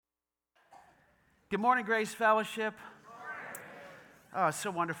Good morning, Grace Fellowship. Oh, it's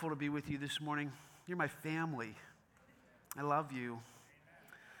so wonderful to be with you this morning. You're my family. I love you.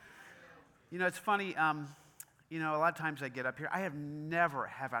 You know, it's funny, a lot of times I get up here, I never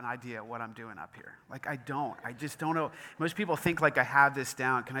have an idea what I'm doing up here. I just don't know. Most people think like I have this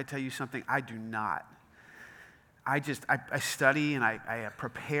down. Can I tell you something? I do not. I study and I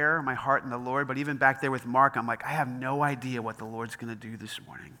prepare my heart in the Lord, but even back there with Mark, I'm like, I have no idea what the Lord's going to do this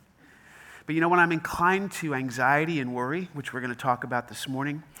morning. But when I'm inclined to anxiety and worry, which we're going to talk about this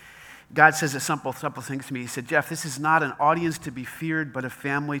morning, God says a simple things to me. He said, Jeff, this is not an audience to be feared, but a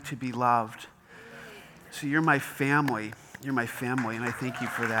family to be loved. So you're my family. You're my family, and I thank you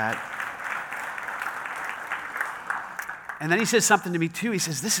for that. And then he says something to me too. He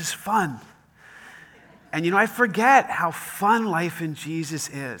says, this is fun. And I forget how fun life in Jesus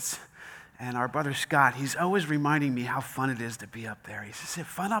is. And our brother Scott, he's always reminding me how fun it is to be up there. He says, is it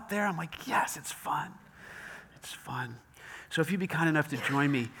fun up there? I'm like, yes, it's fun. It's fun. So if you'd be kind enough to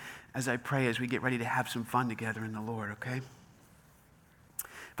join me as I pray, as we get ready to have some fun together in the Lord, okay?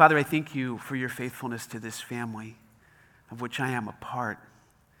 Father, I thank you for your faithfulness to this family, of which I am a part,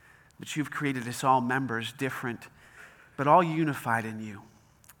 that you've created us all members, different, but all unified in you.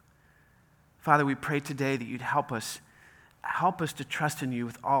 Father, we pray today that you'd help us to trust in you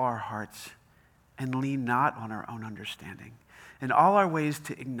with all our hearts and lean not on our own understanding. In all our ways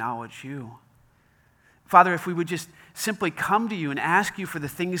to acknowledge you. Father, if we would just simply come to you and ask you for the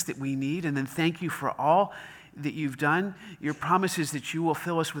things that we need and then thank you for all that you've done, your promise is that you will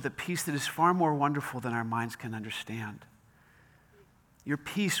fill us with a peace that is far more wonderful than our minds can understand. Your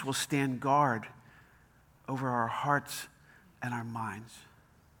peace will stand guard over our hearts and our minds.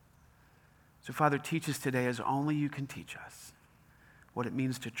 So, Father, teach us today as only you can teach us what it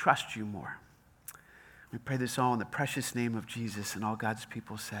means to trust you more. We pray this all in the precious name of Jesus, and all God's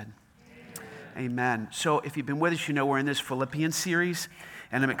people said, Amen. So if you've been with us, we're in this Philippians series,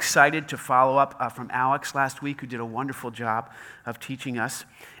 and I'm excited to follow up from Alex last week, who did a wonderful job of teaching us.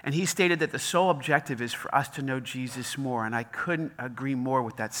 And he stated that the sole objective is for us to know Jesus more, and I couldn't agree more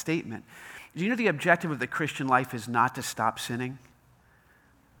with that statement. Do you know the objective of the Christian life is not to stop sinning?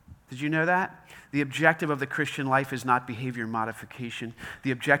 Did you know that? The objective of the Christian life is not behavior modification.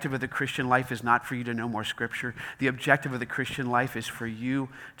 The objective of the Christian life is not for you to know more Scripture. The objective of the Christian life is for you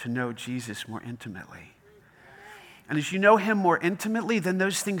to know Jesus more intimately. And as you know him more intimately, then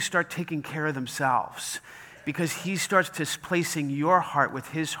those things start taking care of themselves, because he starts displacing your heart with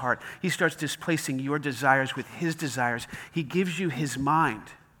his heart. He starts displacing your desires with his desires. He gives you his mind.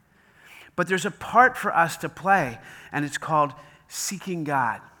 But there's a part for us to play, and it's called seeking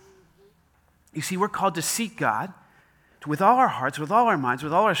God. You see, we're called to seek God with all our hearts, with all our minds,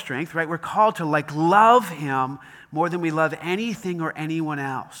 with all our strength, right? We're called to love him more than we love anything or anyone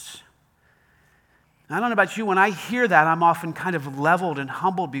else. And I don't know about you, when I hear that, I'm often kind of leveled and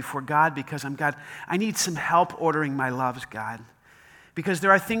humbled before God, because God, I need some help ordering my loves, God. Because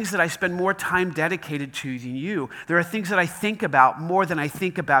there are things that I spend more time dedicated to than you. There are things that I think about more than I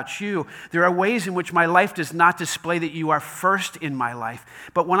think about you. There are ways in which my life does not display that you are first in my life.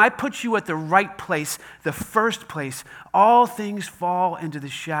 But when I put you at the right place, the first place, all things fall into the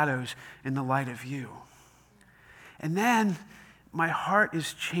shadows in the light of you. And then my heart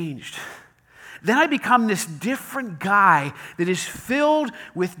is changed. Then I become this different guy that is filled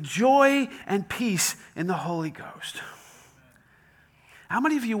with joy and peace in the Holy Ghost. How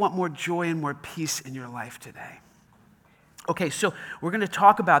many of you want more joy and more peace in your life today? Okay, so we're going to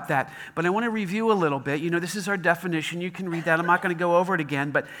talk about that, but I want to review a little bit. This is our definition. You can read that. I'm not going to go over it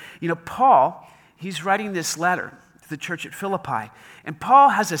again, but Paul, he's writing this letter to the church at Philippi, and Paul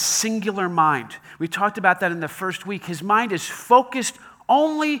has a singular mind. We talked about that in the first week. His mind is focused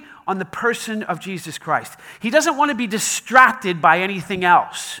only on the person of Jesus Christ. He doesn't want to be distracted by anything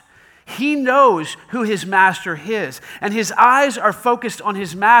else. He knows who his master is, and his eyes are focused on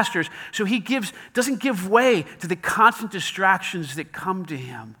his masters, so he doesn't give way to the constant distractions that come to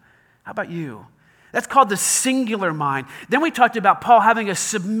him. How about you? That's called the singular mind. Then we talked about Paul having a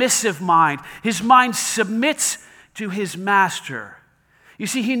submissive mind. His mind submits to his master. You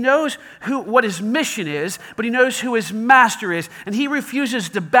see, he knows what his mission is, but he knows who his master is, and he refuses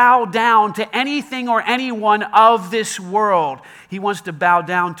to bow down to anything or anyone of this world. He wants to bow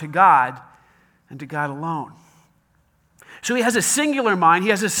down to God and to God alone. So he has a singular mind,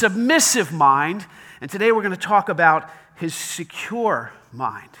 he has a submissive mind, and today we're going to talk about his secure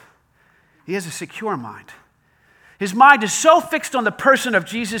mind. He has a secure mind. His mind is so fixed on the person of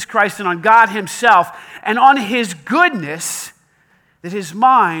Jesus Christ and on God himself and on his goodness that his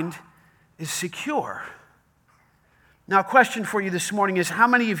mind is secure. Now, a question for you this morning is, how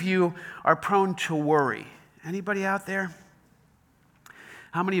many of you are prone to worry? Anybody out there?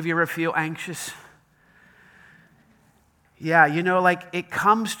 How many of you ever feel anxious? Yeah, it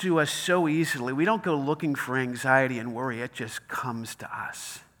comes to us so easily. We don't go looking for anxiety and worry. It just comes to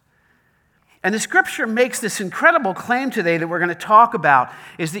us. And the scripture makes this incredible claim today that we're going to talk about,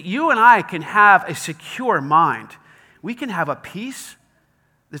 is that you and I can have a secure mind. We can have a peace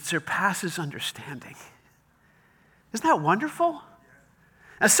that surpasses understanding. Isn't that wonderful?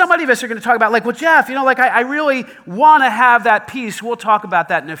 Now, so many of us are going to talk about, well, Jeff, I really want to have that peace. We'll talk about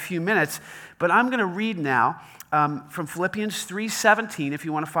that in a few minutes. But I'm going to read now from Philippians 3:17, if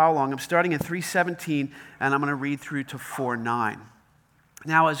you want to follow along. I'm starting at 3:17, and I'm going to read through to 4:9.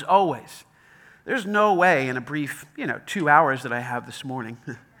 Now, as always, there's no way in a brief, 2 hours that I have this morning,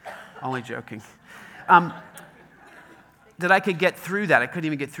 only joking, that I could get through that. I couldn't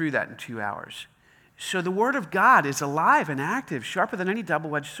even get through that in 2 hours. So the Word of God is alive and active, sharper than any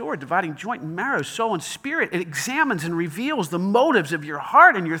double-edged sword, dividing joint and marrow, soul and spirit. It examines and reveals the motives of your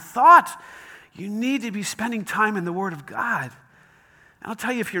heart and your thoughts. You need to be spending time in the Word of God. And I'll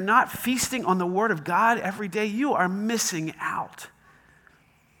tell you, if you're not feasting on the Word of God every day, you are missing out.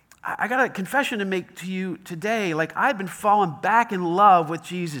 I got a confession to make to you today. I've been falling back in love with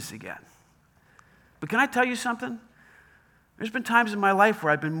Jesus again. But can I tell you something? There's been times in my life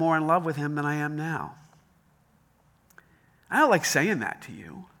where I've been more in love with him than I am now. I don't like saying that to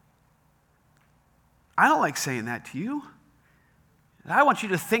you. I don't like saying that to you. I want you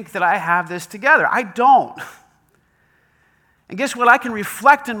to think that I have this together. I don't. And guess what? I can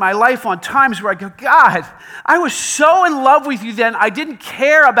reflect in my life on times where I go, God, I was so in love with you then, I didn't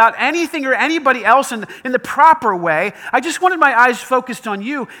care about anything or anybody else in the proper way. I just wanted my eyes focused on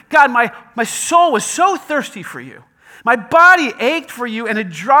you. God, my soul was so thirsty for you. My body ached for you in a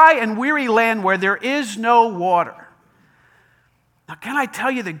dry and weary land where there is no water. Now, can I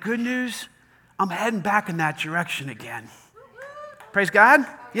tell you the good news? I'm heading back in that direction again. Praise God.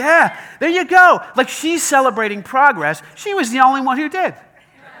 Yeah, there you go. She's celebrating progress. She was the only one who did.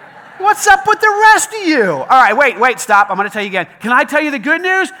 What's up with the rest of you? All right, wait, stop. I'm going to tell you again. Can I tell you the good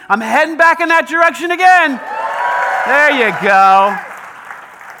news? I'm heading back in that direction again. There you go.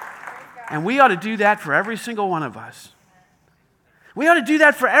 And we ought to do that for every single one of us. We ought to do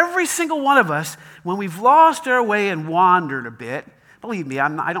that for every single one of us when we've lost our way and wandered a bit. Believe me,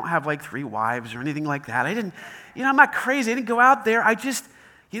 I don't have 3 wives or anything like that. I'm not crazy. I didn't go out there.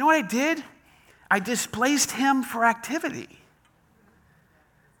 You know what I did? I displaced him for activity.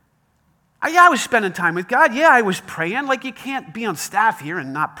 I was spending time with God. Yeah, I was praying. You can't be on staff here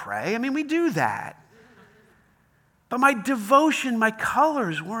and not pray. We do that. But my devotion, my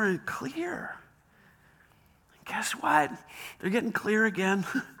colors weren't clear. Guess what? They're getting clear again.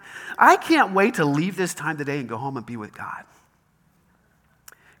 I can't wait to leave this time today and go home and be with God.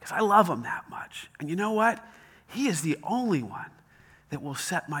 Because I love him that much. And you know what? He is the only one that will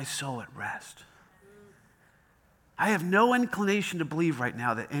set my soul at rest. I have no inclination to believe right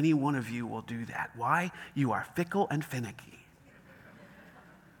now that any one of you will do that. Why? You are fickle and finicky.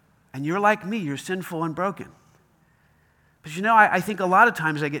 And you're like me. You're sinful and broken. But I think a lot of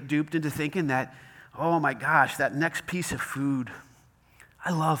times I get duped into thinking that, oh my gosh, that next piece of food.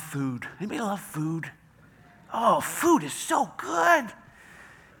 I love food. Anybody love food? Oh, food is so good.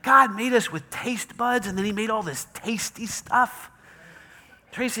 God made us with taste buds, and then he made all this tasty stuff.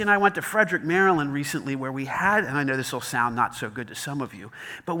 Tracy and I went to Frederick, Maryland recently where we had, and I know this will sound not so good to some of you,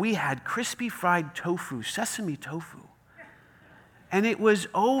 but we had crispy fried tofu, sesame tofu. And it was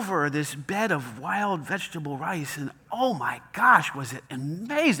over this bed of wild vegetable rice, and oh my gosh, was it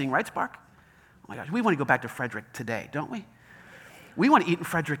amazing, right, Spark? Oh my gosh, we want to go back to Frederick today, don't we? We want to eat in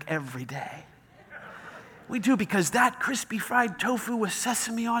Frederick every day. We do, because that crispy fried tofu with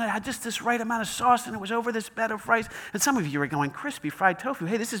sesame on it had just this right amount of sauce, and it was over this bed of rice. And some of you are going, crispy fried tofu.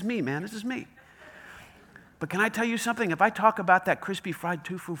 Hey, this is me, man. This is me. But can I tell you something? If I talk about that crispy fried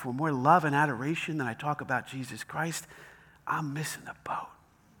tofu for more love and adoration than I talk about Jesus Christ, I'm missing the boat.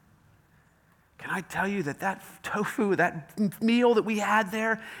 Can I tell you that tofu, that meal that we had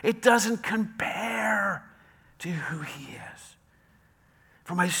there, it doesn't compare to who he is.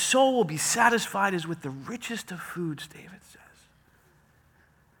 For my soul will be satisfied as with the richest of foods, David says.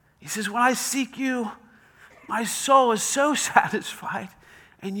 He says, when I seek you, my soul is so satisfied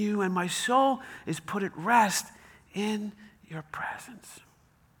in you, and my soul is put at rest in your presence.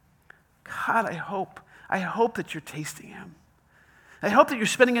 God, I hope that you're tasting him. I hope that you're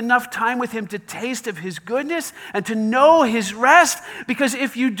spending enough time with him to taste of his goodness and to know his rest, because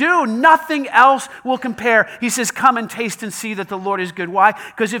if you do, nothing else will compare. He says, come and taste and see that the Lord is good. Why?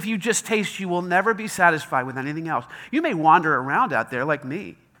 Because if you just taste, you will never be satisfied with anything else. You may wander around out there like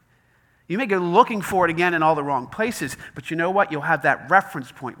me. You may go looking for it again in all the wrong places, but you know what? You'll have that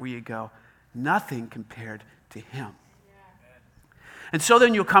reference point where you go, nothing compared to him. And so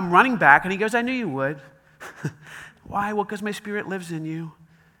then you'll come running back, and he goes, I knew you would. Why? Well, because my Spirit lives in you,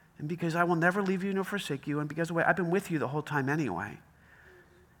 and because I will never leave you nor forsake you, and because I've been with you the whole time anyway.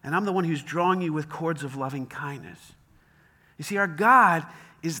 And I'm the one who's drawing you with cords of loving kindness. You see, our God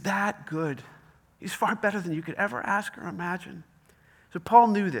is that good. He's far better than you could ever ask or imagine. So Paul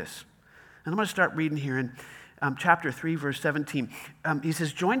knew this. And I'm going to start reading here in chapter 3, verse 17. He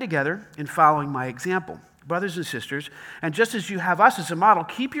says, join together in following my example, brothers and sisters, and just as you have us as a model,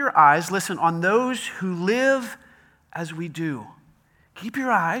 keep your eyes, listen, on those who live as we do. Keep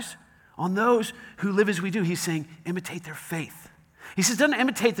your eyes on those who live as we do. He's saying, imitate their faith. He says, don't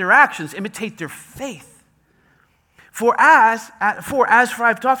imitate their actions, imitate their faith. For as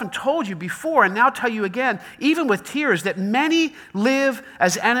I've often told you before, and now tell you again, even with tears, that many live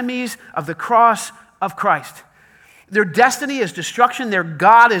as enemies of the cross of Christ. Their destiny is destruction, their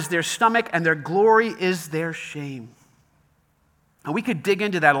God is their stomach, and their glory is their shame. And we could dig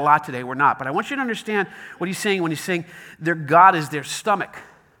into that a lot today, we're not, but I want you to understand what he's saying when he's saying their God is their stomach.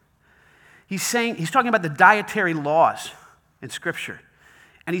 He's talking about the dietary laws in Scripture.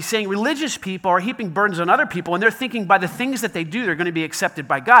 And he's saying religious people are heaping burdens on other people, and they're thinking by the things that they do, they're going to be accepted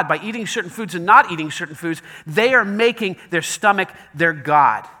by God. By eating certain foods and not eating certain foods, they are making their stomach their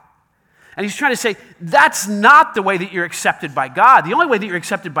God. And he's trying to say, that's not the way that you're accepted by God. The only way that you're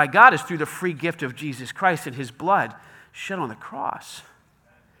accepted by God is through the free gift of Jesus Christ and his blood shed on the cross.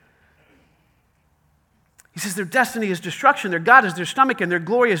 He says their destiny is destruction, their God is their stomach, and their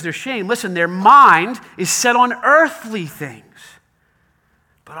glory is their shame. Listen, their mind is set on earthly things.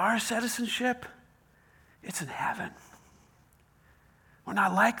 But our citizenship, it's in heaven. We're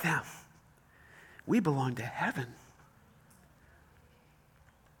not like them. We belong to heaven.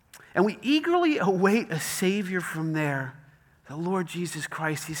 And we eagerly await a Savior from there, the Lord Jesus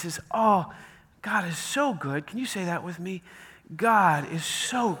Christ. He says, oh, God is so good. Can you say that with me? God is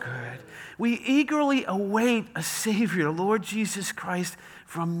so good. We eagerly await a Savior, the Lord Jesus Christ,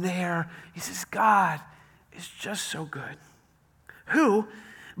 from there. He says, God is just so good. Who,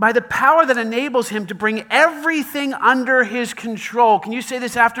 by the power that enables him to bring everything under his control. Can you say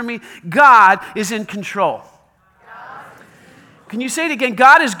this after me? God is in control. Can you say it again?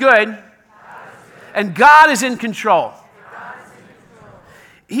 God is good, and God is in control.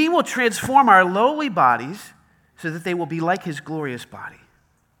 He will transform our lowly bodies so that they will be like his glorious body.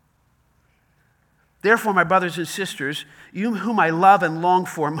 Therefore, my brothers and sisters, you whom I love and long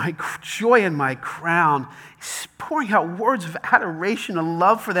for, my joy and my crown, he's pouring out words of adoration and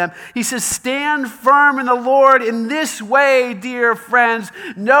love for them. He says, stand firm in the Lord in this way, dear friends.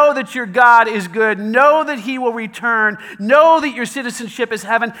 Know that your God is good. Know that he will return. Know that your citizenship is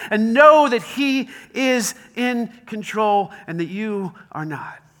heaven. And know that he is in control and that you are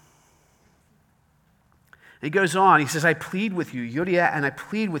not. He goes on, he says, I plead with you, Euodia, and I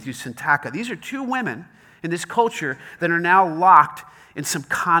plead with you, Syntyche. These are two women in this culture that are now locked in some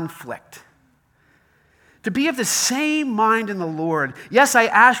conflict. To be of the same mind in the Lord. Yes, I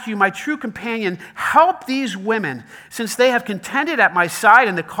ask you, my true companion, help these women, since they have contended at my side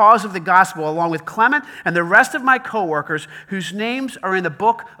in the cause of the gospel, along with Clement and the rest of my co-workers, whose names are in the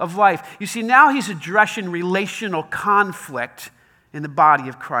book of life. You see, now he's addressing relational conflict in the body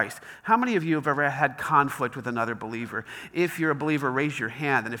of Christ. How many of you have ever had conflict with another believer? If you're a believer, raise your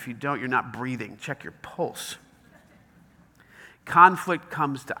hand, and if you don't, you're not breathing. Check your pulse. Conflict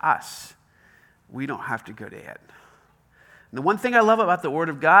comes to us. We don't have to go to it. And the one thing I love about the Word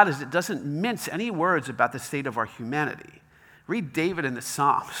of God is it doesn't mince any words about the state of our humanity. Read David in the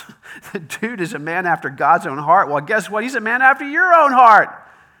Psalms. The dude is a man after God's own heart. Well, guess what? He's a man after your own heart.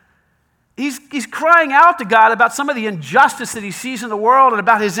 He's crying out to God about some of the injustice that he sees in the world and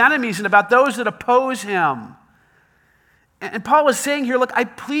about his enemies and about those that oppose him. And Paul is saying here, look, I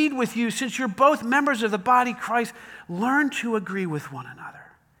plead with you, since you're both members of the body of Christ, learn to agree with one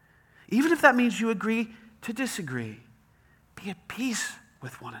another. Even if that means you agree to disagree, be at peace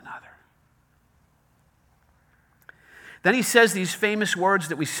with one another. Then he says these famous words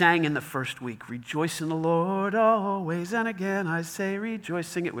that we sang in the first week. Rejoice in the Lord always, and again I say rejoice.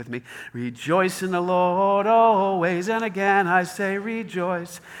 Sing it with me. Rejoice in the Lord always, and again I say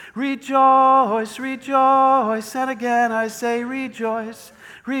rejoice. Rejoice, rejoice, and again I say rejoice.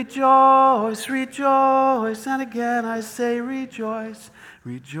 Rejoice, rejoice, and again I say rejoice.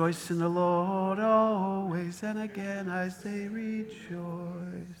 Rejoice in the Lord always, and again I say rejoice.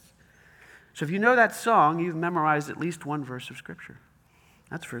 So if you know that song, you've memorized at least one verse of Scripture.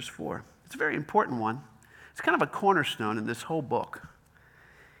 That's verse 4. It's a very important one. It's kind of a cornerstone in this whole book.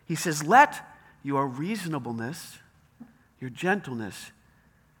 He says, let your reasonableness, your gentleness,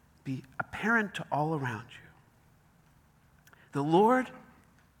 be apparent to all around you. The Lord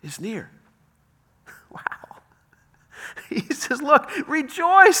is near. Wow. He says, look,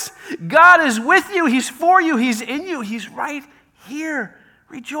 rejoice. God is with you. He's for you. He's in you. He's right here.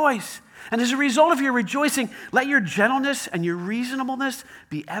 Rejoice. And as a result of your rejoicing, let your gentleness and your reasonableness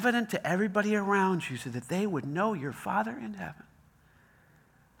be evident to everybody around you so that they would know your Father in heaven.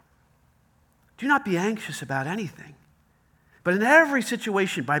 Do not be anxious about anything, but in every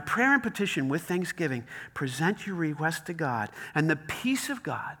situation, by prayer and petition with thanksgiving, present your request to God, and the peace of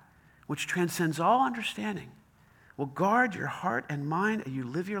God, which transcends all understanding, will guard your heart and mind as you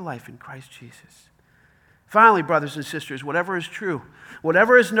live your life in Christ Jesus. Finally, brothers and sisters, whatever is true,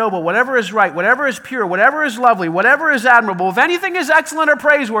 whatever is noble, whatever is right, whatever is pure, whatever is lovely, whatever is admirable, if anything is excellent or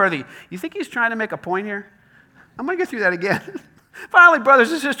praiseworthy. You think he's trying to make a point here? I'm going to go through that again. Finally,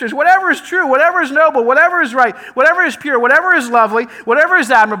 brothers and sisters, whatever is true, whatever is noble, whatever is right, whatever is pure, whatever is lovely, whatever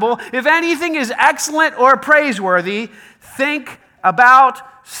is admirable, if anything is excellent or praiseworthy, think about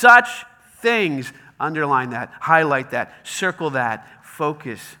such things. Underline that, highlight that, circle that,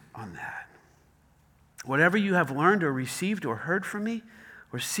 focus on that. Whatever you have learned or received or heard from me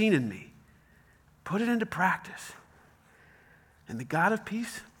or seen in me, put it into practice, and the God of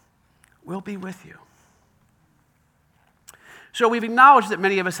peace will be with you. So we've acknowledged that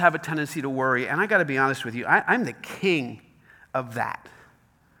many of us have a tendency to worry, and I got to be honest with you, I'm the king of that.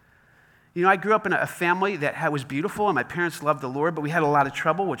 You know, I grew up in a family that was beautiful, and my parents loved the Lord, but we had a lot of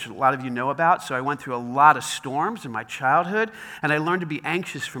trouble, which a lot of you know about, so I went through a lot of storms in my childhood, and I learned to be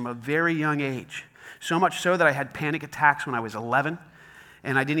anxious from a very young age, so much so that I had panic attacks when I was 11,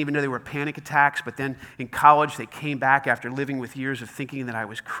 and I didn't even know they were panic attacks, but then in college they came back after living with years of thinking that I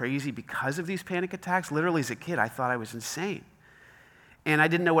was crazy because of these panic attacks. Literally as a kid, I thought I was insane. And I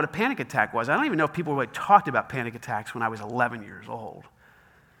didn't know what a panic attack was. I don't even know if people really talked about panic attacks when I was 11 years old.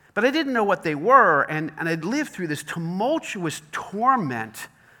 But I didn't know what they were, and I'd lived through this tumultuous torment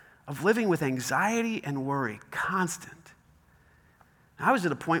of living with anxiety and worry, constant. I was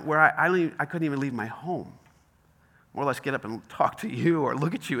at a point where I couldn't even leave my home. More or less get up and talk to you or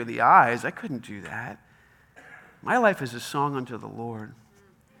look at you in the eyes. I couldn't do that. My life is a song unto the Lord.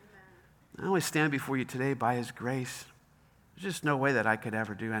 I only stand before you today by His grace. There's just no way that I could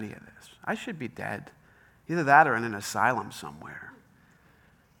ever do any of this. I should be dead. Either that or in an asylum somewhere.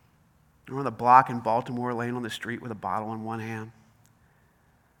 Or on the block in Baltimore, laying on the street with a bottle in one hand.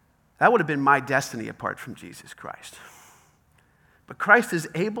 That would have been my destiny apart from Jesus Christ. But Christ is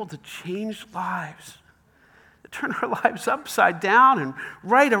able to change lives, to turn our lives upside down and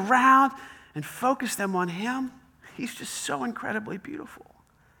right around and focus them on Him. He's just so incredibly beautiful.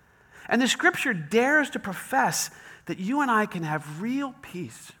 And the Scripture dares to profess that you and I can have real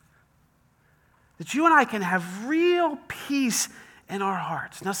peace. That you and I can have real peace in our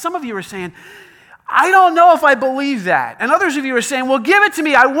hearts. Now, some of you are saying, I don't know if I believe that. And others of you are saying, well, give it to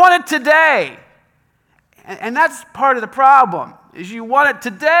me. I want it today. And that's part of the problem, is you want it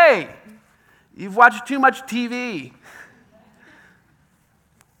today. You've watched too much TV.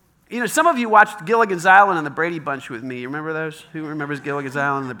 You know, some of you watched Gilligan's Island and the Brady Bunch with me. You remember those? Who remembers Gilligan's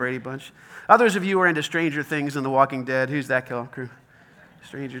Island and the Brady Bunch? Others of you are into Stranger Things and The Walking Dead. Who's that crew?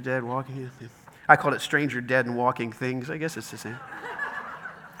 Stranger Dead, Walking. I called it Stranger Dead and Walking Things. I guess it's the same.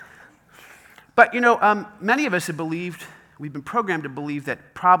 But, you know, many of us have believed, we've been programmed to believe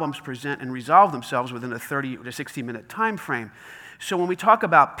that problems present and resolve themselves within a 30 to 60-minute time frame. So when we talk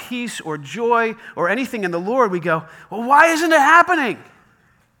about peace or joy or anything in the Lord, we go, well, why isn't it happening?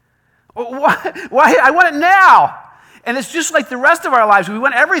 Why? I want it now. And it's just like the rest of our lives. We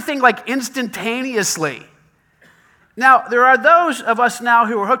want everything like instantaneously. Now, there are those of us now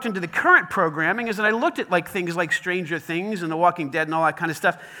who are hooked into the current programming, as I looked at like things like Stranger Things and The Walking Dead and all that kind of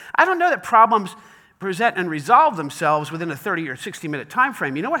stuff. I don't know that problems present and resolve themselves within a 30 or 60-minute time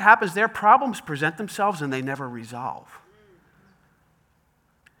frame. You know what happens there? Problems present themselves and they never resolve.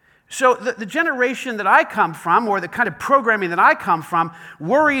 So the generation that I come from, or the kind of programming that I come from,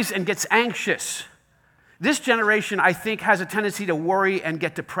 worries and gets anxious. This generation, I think, has a tendency to worry and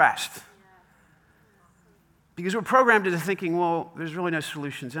get depressed. Because we're programmed into thinking, well, there's really no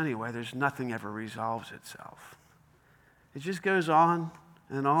solutions anyway. There's nothing ever resolves itself. It just goes on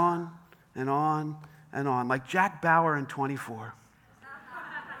and on and on and on, like Jack Bauer in 24.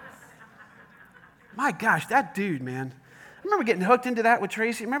 My gosh, that dude, man. I remember getting hooked into that with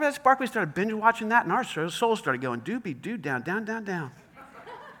Tracy. Remember that Spark? We started binge watching that, and our souls started going doopy, dude, down, down, down, down.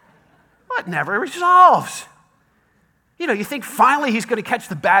 Well, it never resolves. You know, you think finally he's going to catch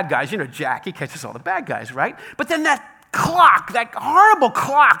the bad guys. You know, Jack, he catches all the bad guys, right? But then that clock, that horrible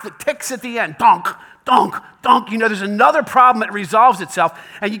clock that ticks at the end, donk, donk, donk. You know, there's another problem that resolves itself,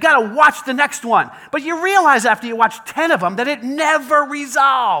 and you got to watch the next one. But you realize after you watch 10 of them that it never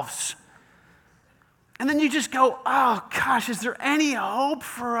resolves. And then you just go, oh gosh, is there any hope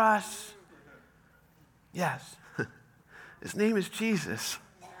for us? Yes. His name is Jesus.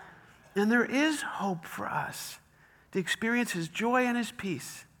 And there is hope for us to experience his joy and his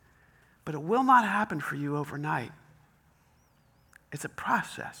peace. But it will not happen for you overnight. It's a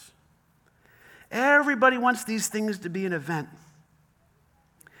process. Everybody wants these things to be an event.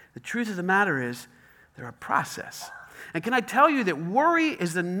 The truth of the matter is, they're a process. And can I tell you that worry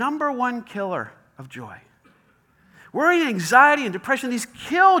is the number one killer of joy? Worry and anxiety and depression, these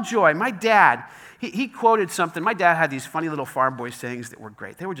kill joy. My dad, he quoted something. My dad had these funny little farm boy sayings that were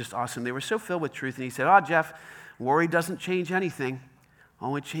great. They were just awesome. They were so filled with truth. And he said, oh, Jeff, worry doesn't change anything,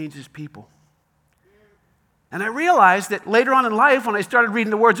 only changes people. And I realized that later on in life, when I started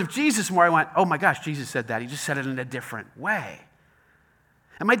reading the words of Jesus more, I went, oh my gosh, Jesus said that. He just said it in a different way.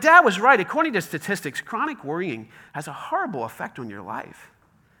 And my dad was right. According to statistics, chronic worrying has a horrible effect on your life.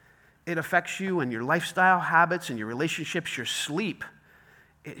 It affects you and your lifestyle habits and your relationships, your sleep,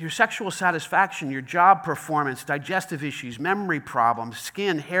 your sexual satisfaction, your job performance, digestive issues, memory problems,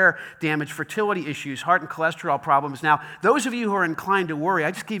 skin, hair damage, fertility issues, heart and cholesterol problems. Now, those of you who are inclined to worry,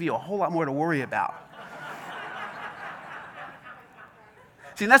 I just gave you a whole lot more to worry about.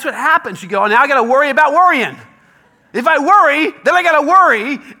 See, and that's what happens. You go, now I got to worry about worrying. If I worry, then I got to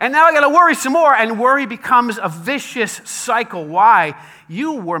worry, and now I got to worry some more, and worry becomes a vicious cycle. Why?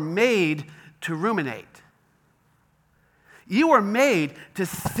 You were made to ruminate. You were made to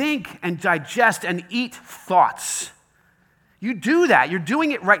think and digest and eat thoughts. You do that. You're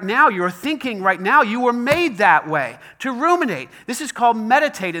doing it right now. You're thinking right now. You were made that way, to ruminate. This is called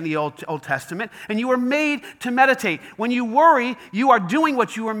meditate in the Old Testament, and you were made to meditate. When you worry, you are doing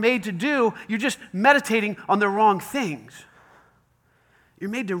what you were made to do. You're just meditating on the wrong things. You're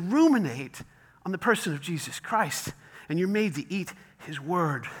made to ruminate on the person of Jesus Christ, and you're made to eat his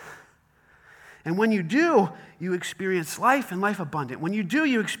word. And when you do, you experience life and life abundant. When you do,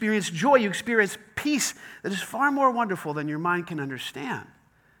 you experience joy. You experience peace that is far more wonderful than your mind can understand.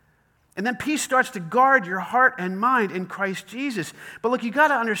 And then peace starts to guard your heart and mind in Christ Jesus. But look, you got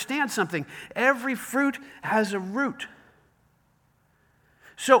to understand something. Every fruit has a root.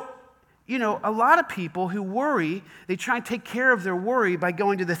 So, you know, a lot of people who worry, they try and take care of their worry by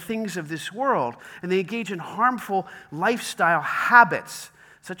going to the things of this world. And they engage in harmful lifestyle habits,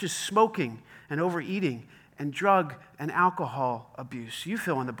 such as smoking and overeating and drug and alcohol abuse. You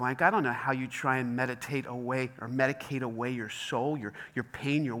fill in the blank. I don't know how you try and meditate away or medicate away your soul, your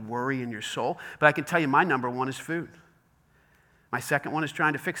pain, your worry in your soul. But I can tell you my number one is food. My second one is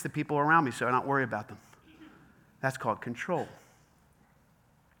trying to fix the people around me so I don't worry about them. That's called control.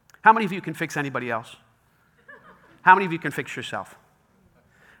 How many of you can fix anybody else? How many of you can fix yourself?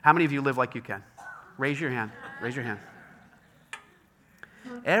 How many of you live like you can? Raise your hand. Raise your hand.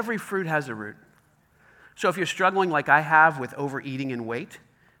 Every fruit has a root. So if you're struggling like I have with overeating and weight,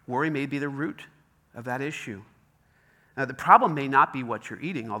 worry may be the root of that issue. Now, the problem may not be what you're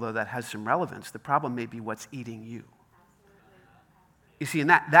eating, although that has some relevance. The problem may be what's eating you. You see, and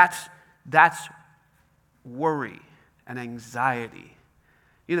that's worry and anxiety.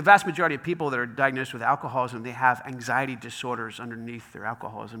 You know, the vast majority of people that are diagnosed with alcoholism, they have anxiety disorders underneath their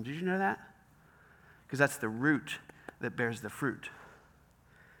alcoholism. Did you know that? Because that's the root that bears the fruit.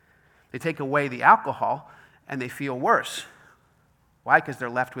 They take away the alcohol and they feel worse. Why? Because they're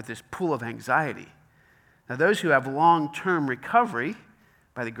left with this pool of anxiety. Now, those who have long-term recovery,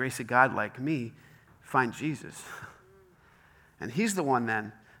 by the grace of God like me, find Jesus. And he's the one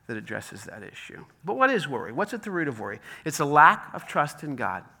then that addresses that issue. But what is worry? What's at the root of worry? It's a lack of trust in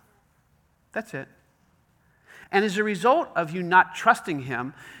God. That's it. And as a result of you not trusting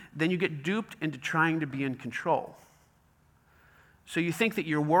him, then you get duped into trying to be in control. So you think that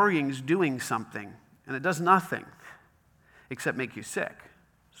your worrying is doing something, and it does nothing except make you sick,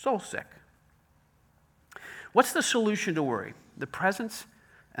 soul sick. What's the solution to worry? The presence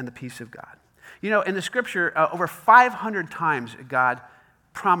and the peace of God. You know, in the scripture, over 500 times God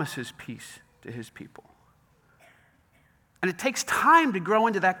promises peace to his people. And it takes time to grow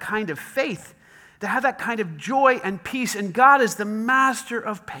into that kind of faith, to have that kind of joy and peace. And God is the master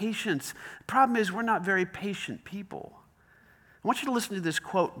of patience. The problem is we're not very patient people. I want you to listen to this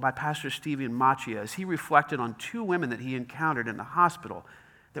quote by Pastor Stephen Macchia as he reflected on two women that he encountered in the hospital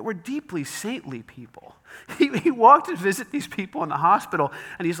that were deeply saintly people. He walked to visit these people in the hospital,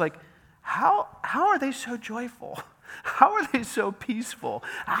 and he's like, how are they so joyful? How are they so peaceful?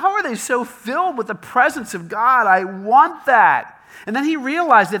 How are they so filled with the presence of God? I want that. And then he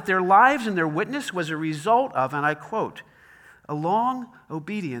realized that their lives and their witness was a result of, and I quote, a long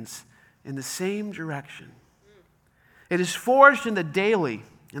obedience in the same direction. It is forged in the daily,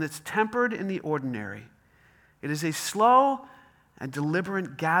 and it's tempered in the ordinary. It is a slow and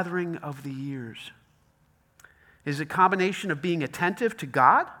deliberate gathering of the years. It is a combination of being attentive to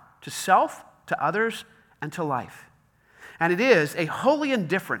God, to self, to others, and to life. And it is a holy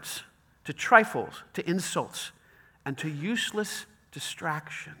indifference to trifles, to insults, and to useless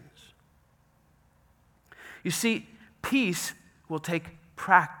distractions. You see, peace will take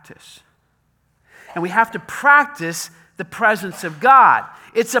practice. And we have to practice the presence of God.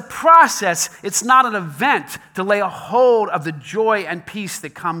 It's a process. It's not an event to lay a hold of the joy and peace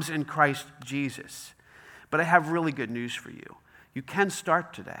that comes in Christ Jesus. But I have really good news for you. You can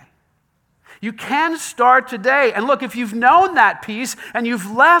start today. You can start today. And look, if you've known that peace and you've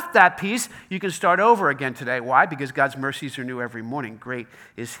left that peace, you can start over again today. Why? Because God's mercies are new every morning. Great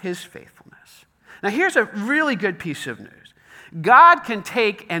is his faithfulness. Now, here's a really good piece of news. God can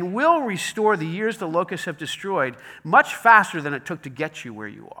take and will restore the years the locusts have destroyed much faster than it took to get you where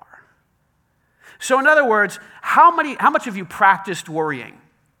you are. So in other words, how much have you practiced worrying?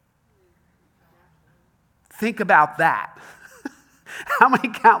 Think about that. How many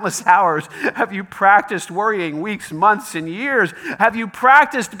countless hours have you practiced worrying? Weeks, months, and years. Have you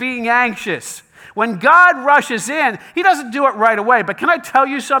practiced being anxious? When God rushes in, he doesn't do it right away. But can I tell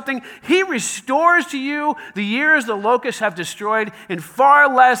you something? He restores to you the years the locusts have destroyed in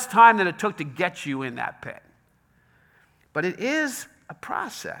far less time than it took to get you in that pit. But it is a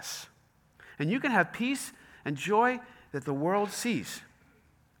process. And you can have peace and joy that the world sees.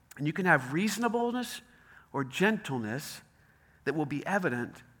 And you can have reasonableness or gentleness that will be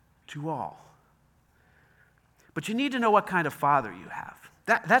evident to all. But you need to know what kind of father you have.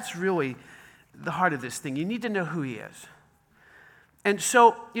 That's really the heart of this thing. You need to know who he is. And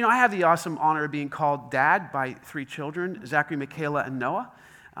so, I have the awesome honor of being called dad by 3 children, Zachary, Michaela, and Noah.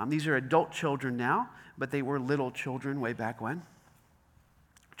 These are adult children now, but they were little children way back when.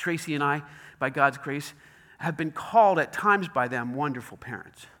 Tracy and I, by God's grace, have been called at times by them wonderful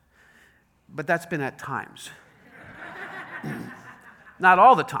parents. But that's been at times. Not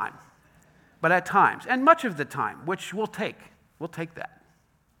all the time, but at times. And much of the time, which we'll take. We'll take that.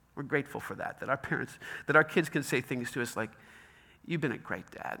 We're grateful for that our kids can say things to us like, "You've been a great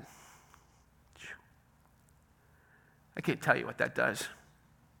dad." I can't tell you what that does.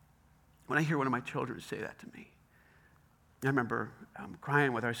 When I hear one of my children say that to me, I remember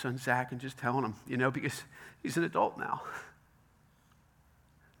crying with our son Zach and just telling him, because he's an adult now.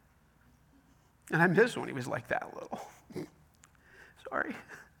 And I miss when he was like that a little. Sorry.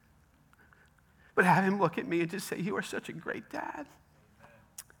 But have him look at me and just say, "You are such a great dad."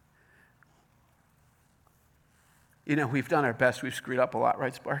 We've done our best. We've screwed up a lot,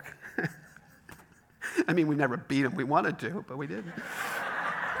 right, Spark? I mean, we never beat him. We wanted to, but we didn't.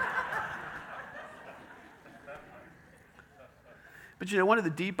 But one of the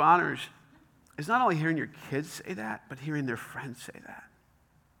deep honors is not only hearing your kids say that, but hearing their friends say that.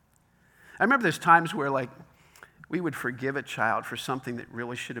 I remember there's times where, we would forgive a child for something that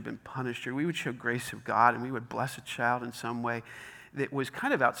really should have been punished, or we would show grace of God, and we would bless a child in some way that was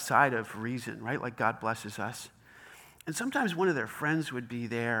kind of outside of reason, right? Like God blesses us. And sometimes one of their friends would be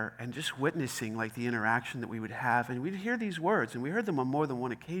there and just witnessing the interaction that we would have, and we'd hear these words, and we heard them on more than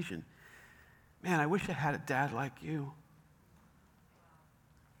one occasion. "Man, I wish I had a dad like you.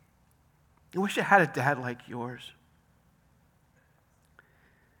 I wish I had a dad like yours."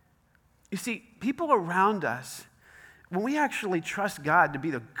 You see, people around us, when we actually trust God to be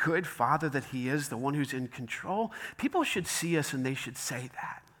the good father that he is, the one who's in control, people should see us and they should say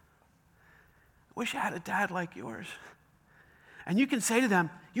that. "I wish I had a dad like yours." And you can say to them,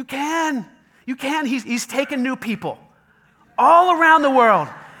 you can. He's taken new people all around the world.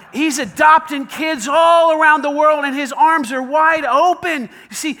 He's adopting kids all around the world, and his arms are wide open.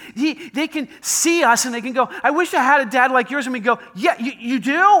 You see, they can see us, and they can go, "I wish I had a dad like yours." And we go, "Yeah, you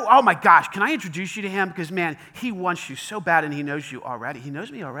do? Oh my gosh, can I introduce you to him? Because, man, he wants you so bad, and he knows you already." He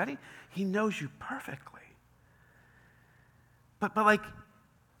knows me already? He knows you perfectly. But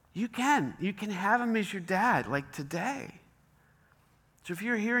you can have him as your dad, today. So if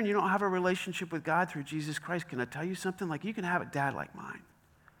you're here and you don't have a relationship with God through Jesus Christ, can I tell you something? You can have a dad like mine.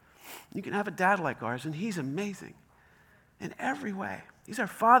 You can have a dad like ours, and he's amazing. in every way. He's our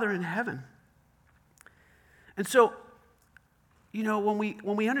Father in heaven. And so, when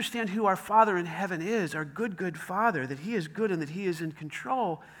we understand who our Father in heaven is, our good, good Father, that he is good and that he is in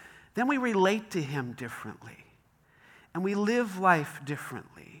control, then we relate to him differently. And we live life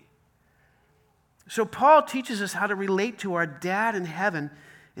differently. So Paul teaches us how to relate to our dad in heaven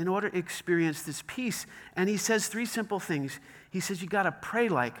in order to experience this peace. And he says 3 simple things. He says, you got to pray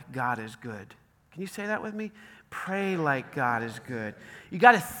like God is good. Can you say that with me? Pray like God is good. You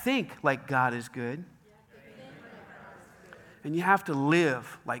got to think like God is good. And you have to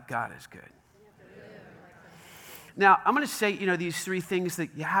live like God is good. Now, I'm going to say, these 3 things that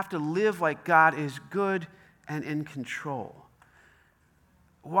you have to live like God is good and in control.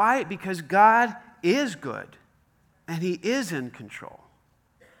 Why? Because God is good and he is in control.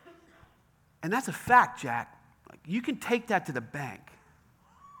 And that's a fact, Jack. You can take that to the bank.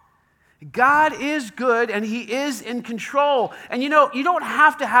 God is good and he is in control. And you don't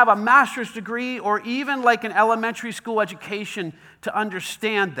have to have a master's degree or even like an elementary school education to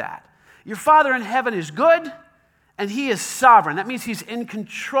understand that. Your Father in heaven is good and he is sovereign. That means he's in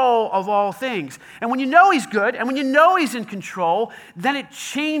control of all things. And when you know he's good and when you know he's in control, then it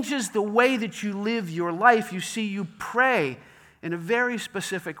changes the way that you live your life. You pray in a very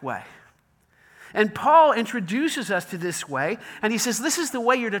specific way. And Paul introduces us to this way, and he says, this is the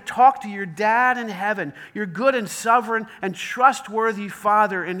way you're to talk to your dad in heaven, your good and sovereign and trustworthy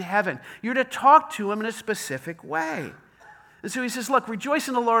Father in heaven. You're to talk to him in a specific way. And so he says, look, rejoice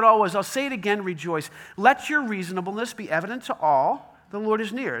in the Lord always. I'll say it again, rejoice. Let your reasonableness be evident to all. The Lord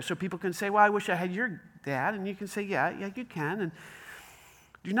is near. So people can say, well, I wish I had your dad. And you can say, yeah, you can. And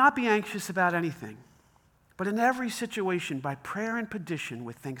do not be anxious about anything, but in every situation, by prayer and petition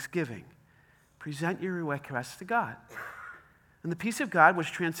with thanksgiving, present your requests to God. And the peace of God,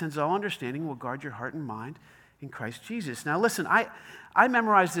 which transcends all understanding, will guard your heart and mind in Christ Jesus. Now listen, I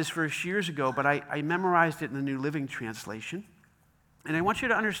memorized this verse years ago, but I memorized it in the New Living Translation. And I want you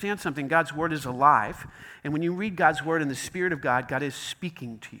to understand something. God's word is alive. And when you read God's word in the Spirit of God, God is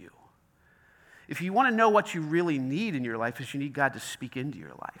speaking to you. If you want to know what you really need in your life, is you need God to speak into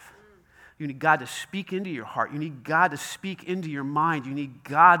your life. You need God to speak into your heart. You need God to speak into your mind. You need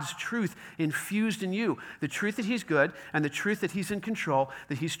God's truth infused in you. The truth that he's good and the truth that he's in control,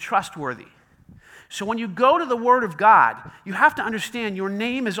 that he's trustworthy. So when you go to the Word of God, you have to understand your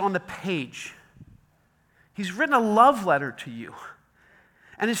name is on the page. He's written a love letter to you.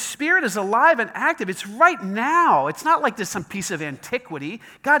 And his Spirit is alive and active. It's right now. It's not like this some piece of antiquity.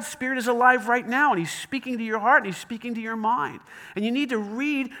 God's Spirit is alive right now, and he's speaking to your heart, and he's speaking to your mind. And you need to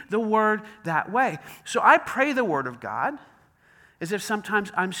read the Word that way. So I pray the Word of God as if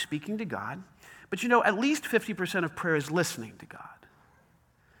sometimes I'm speaking to God. But at least 50% of prayer is listening to God.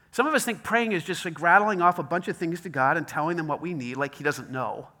 Some of us think praying is just like rattling off a bunch of things to God and telling them what we need like he doesn't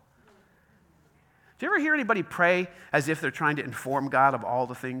know. Do you ever hear anybody pray as if they're trying to inform God of all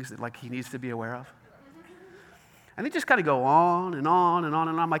the things that like he needs to be aware of? And they just kind of go on and on and on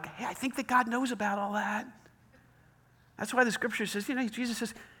and on. I'm like, hey, I think that God knows about all that. That's why the scripture says, Jesus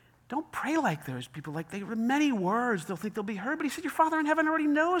says, don't pray like those people. Like they have many words, they'll think they'll be heard. But he said, your Father in heaven already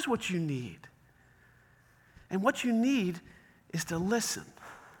knows what you need. And what you need is to listen.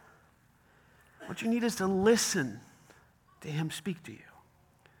 What you need is to listen to him speak to you.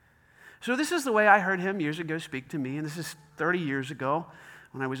 So this is the way I heard him years ago speak to me, and this is 30 years ago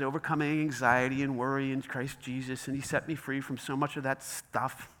when I was overcoming anxiety and worry in Christ Jesus, and he set me free from so much of that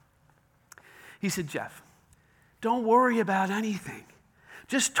stuff. He said, Jeff, don't worry about anything.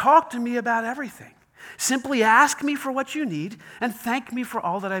 Just talk to me about everything. Simply ask me for what you need and thank me for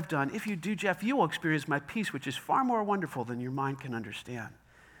all that I've done. If you do, Jeff, you will experience my peace, which is far more wonderful than your mind can understand.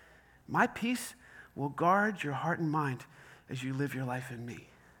 My peace will guard your heart and mind as you live your life in me.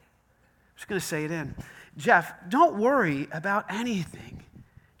 I'm just going to say it in. Jeff, don't worry about anything.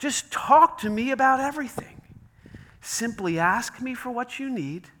 Just talk to me about everything. Simply ask me for what you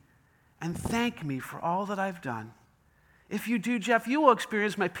need and thank me for all that I've done. If you do, Jeff, you will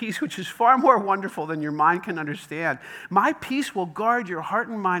experience my peace, which is far more wonderful than your mind can understand. My peace will guard your heart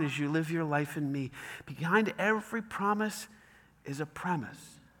and mind as you live your life in me. Behind every promise is a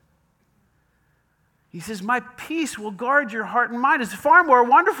premise. He says, my peace will guard your heart and mind. It's far more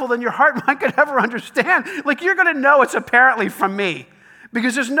wonderful than your heart and mind could ever understand. Like, you're going to know it's apparently from me,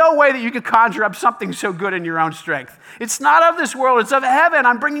 because there's no way that you could conjure up something so good in your own strength. It's not of this world. It's of heaven.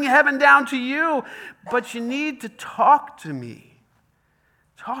 I'm bringing heaven down to you. But you need to talk to me.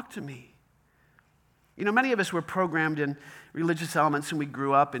 Talk to me. Many of us were programmed in religious elements and we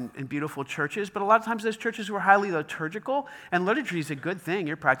grew up in beautiful churches, but a lot of times those churches were highly liturgical, and liturgy is a good thing.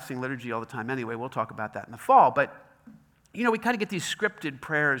 You're practicing liturgy all the time anyway. We'll talk about that in the fall. But we kind of get these scripted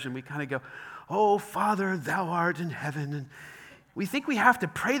prayers and we kind of go, oh, Father, thou art in heaven. And we think we have to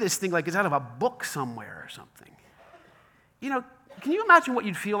pray this thing like it's out of a book somewhere or something. Can you imagine what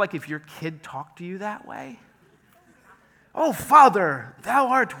you'd feel like if your kid talked to you that way? Oh, Father, thou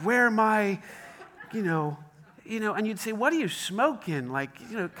art where my, and you'd say, what are you smoking? Like,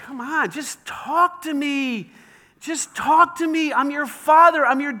 come on, just talk to me. Just talk to me. I'm your father.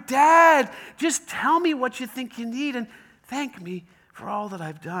 I'm your dad. Just tell me what you think you need and thank me for all that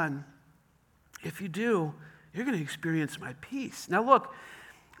I've done. If you do, you're going to experience my peace. Now look,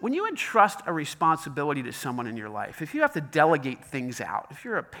 when you entrust a responsibility to someone in your life, if you have to delegate things out, if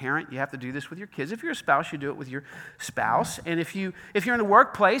you're a parent, you have to do this with your kids. If you're a spouse, you do it with your spouse. And if you're in the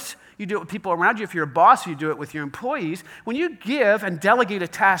workplace, you do it with people around you. If you're a boss, you do it with your employees. When you give and delegate a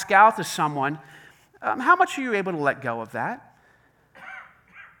task out to someone, how much are you able to let go of that?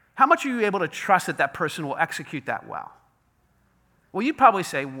 How much are you able to trust that that person will execute that well? Well, you'd probably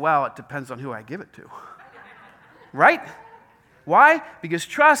say, well, it depends on who I give it to. Right? Why? Because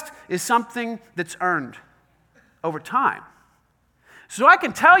trust is something that's earned over time. So I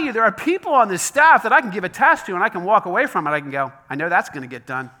can tell you there are people on this staff that I can give a task to and I can walk away from it. I can go, I know that's going to get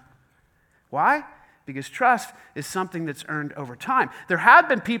done. Why? Because trust is something that's earned over time. There have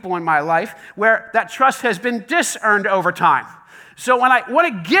been people in my life where that trust has been disearned over time. So when I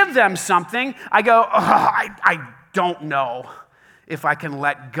want to give them something, I go, I don't know if I can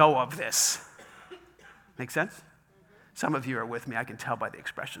let go of this. Make sense? Some of you are with me. I can tell by the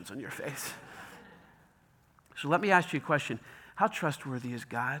expressions on your face. So let me ask you a question. How trustworthy is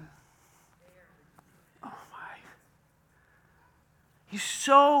God? Oh my. He's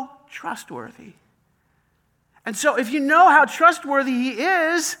so trustworthy. And so if you know how trustworthy he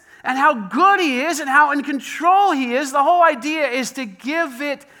is and how good he is and how in control he is, the whole idea is to give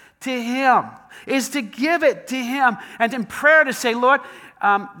it to him, and in prayer to say, Lord,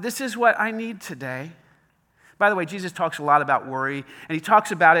 this is what I need today. By the way, Jesus talks a lot about worry, and he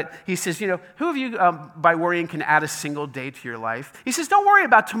talks about it. He says, who of you by worrying can add a single day to your life? He says, don't worry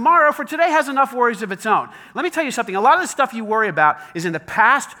about tomorrow, for today has enough worries of its own. Let me tell you something. A lot of the stuff you worry about is in the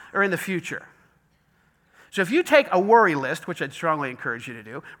past or in the future. So if you take a worry list, which I'd strongly encourage you to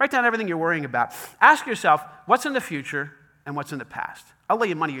do, write down everything you're worrying about. Ask yourself, what's in the future and what's in the past? I'll lay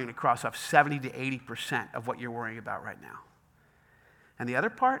you money you're going to cross off 70 to 80% of what you're worrying about right now. And the other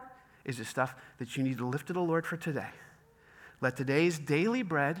part is the stuff that you need to lift to the Lord for today. Let today's daily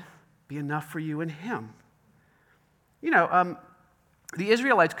bread be enough for you and him. The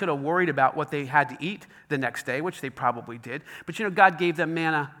Israelites could have worried about what they had to eat the next day, which they probably did. But God gave them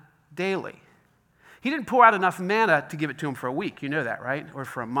manna daily. He didn't pour out enough manna to give it to them for a week. You know that, right? Or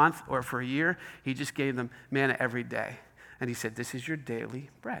for a month or for a year. He just gave them manna every day. And he said, this is your daily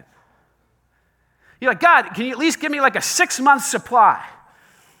bread. You're like, God, can you at least give me like a 6-month supply?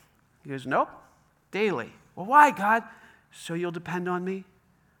 He goes, nope, daily. Well, why, God? So you'll depend on me?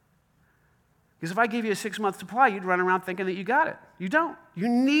 Because if I gave you a 6-month supply, you'd run around thinking that you got it. You don't. You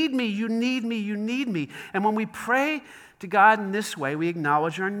need me, you need me, you need me. And when we pray to God in this way, we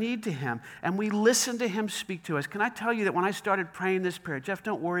acknowledge our need to him, and we listen to him speak to us. Can I tell you that when I started praying this prayer, Jeff,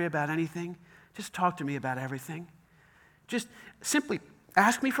 don't worry about anything. Just talk to me about everything. Just simply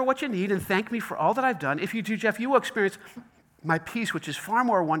ask me for what you need and thank me for all that I've done. If you do, Jeff, you will experience my peace, which is far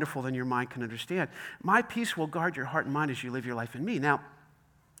more wonderful than your mind can understand. My peace will guard your heart and mind as you live your life in me. Now,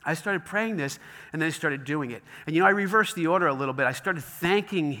 I started praying this, and then I started doing it. And I reversed the order a little bit. I started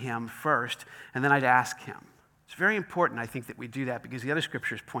thanking him first, and then I'd ask him. It's very important, I think, that we do that because the other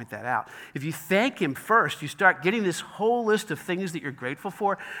scriptures point that out. If you thank him first, you start getting this whole list of things that you're grateful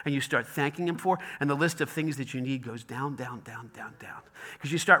for, and you start thanking him for, and the list of things that you need goes down, down, down, down, down. Because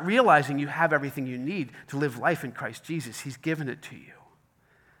you start realizing you have everything you need to live life in Christ Jesus. He's given it to you.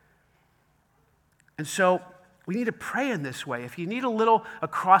 And so we need to pray in this way. If you need a little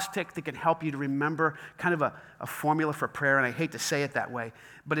acrostic that can help you to remember kind of a formula for prayer, and I hate to say it that way,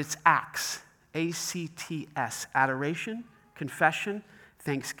 but it's ACTS. A-C-T-S, adoration, confession,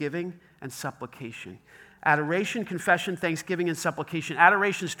 thanksgiving, and supplication. Adoration, confession, thanksgiving, and supplication.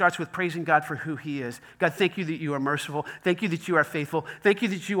 Adoration starts with praising God for who he is. God, thank you that you are merciful. Thank you that you are faithful. Thank you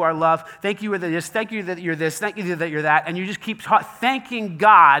that you are love. Thank you that this. Thank you that you're this. Thank you that you're that. And you just keep thanking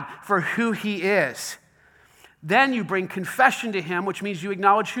God for who he is. Then you bring confession to him, which means you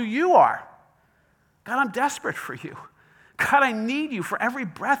acknowledge who you are. God, I'm desperate for you. God, I need you. For every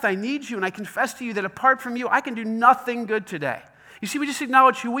breath, I need you. And I confess to you that apart from you, I can do nothing good today. You see, we just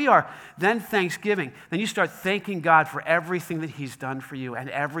acknowledge who we are. Then thanksgiving. Then you start thanking God for everything that he's done for you and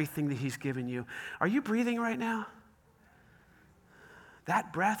everything that he's given you. Are you breathing right now?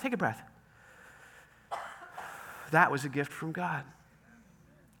 That breath, take a breath. that was a gift from God.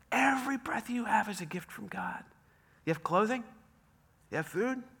 Every breath you have is a gift from God. You have clothing? You have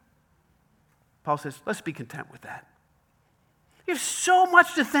food? Paul says, let's be content with that. You have so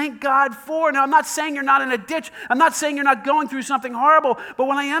much to thank God for. Now, I'm not saying you're not in a ditch. I'm not saying you're not going through something horrible. But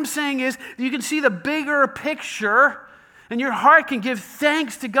what I am saying is you can see the bigger picture, and your heart can give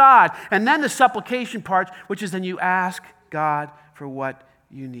thanks to God. And then the supplication part, which is then you ask God for what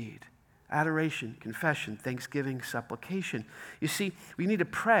you need. Adoration, confession, thanksgiving, supplication. You see, we need to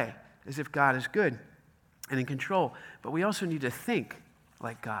pray as if God is good and in control. But we also need to think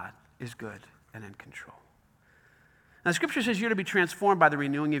like God is good and in control. Now, Scripture says you're to be transformed by the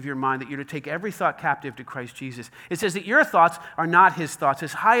renewing of your mind, that you're to take every thought captive to Christ Jesus. It says that your thoughts are not his thoughts.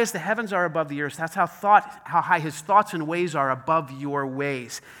 As high as the heavens are above the earth, that's how high his thoughts and ways are above your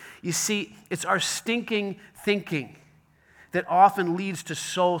ways. You see, it's our stinking thinking that often leads to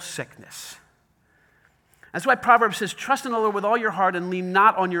soul sickness. That's why Proverbs says, trust in the Lord with all your heart and lean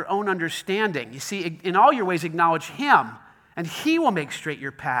not on your own understanding. You see, in all your ways acknowledge him, and he will make straight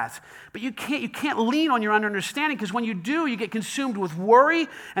your paths. But you can't lean on your own understanding, because when you do, you get consumed with worry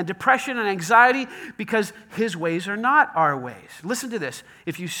and depression and anxiety, because his ways are not our ways. Listen to this.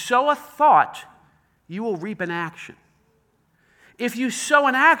 If you sow a thought, you will reap an action. If you sow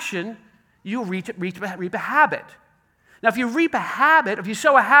an action, you'll reap a habit. Now, if you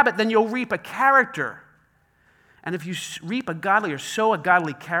sow a habit, then you'll reap a character. And if you reap a godly or sow a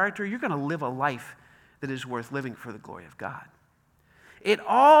godly character, you're going to live a life that is worth living for the glory of God. It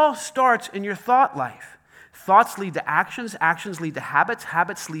all starts in your thought life. Thoughts lead to actions, actions lead to habits,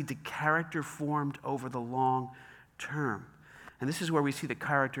 habits lead to character formed over the long term. And this is where we see the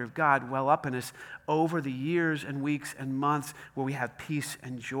character of God well up in us over the years and weeks and months, where we have peace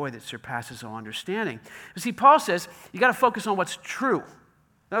and joy that surpasses all understanding. You see, Paul says you got to focus on what's true.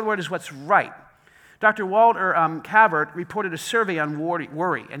 In other words, what's right. Dr. Walter Cavert reported a survey on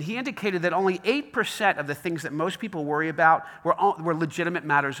worry, and he indicated that only 8% of the things that most people worry about were legitimate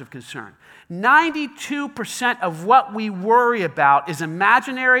matters of concern. 92% of what we worry about is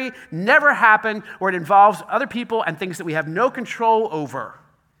imaginary, never happened, or it involves other people and things that we have no control over.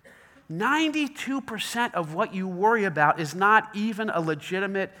 92% of what you worry about is not even a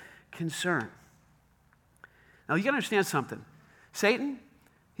legitimate concern. Now, you got to understand something. Satan,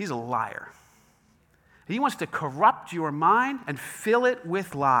 he's a liar. He wants to corrupt your mind and fill it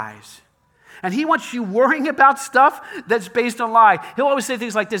with lies. And he wants you worrying about stuff that's based on lie. He'll always say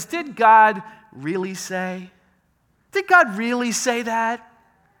things like this: did God really say? Did God really say that?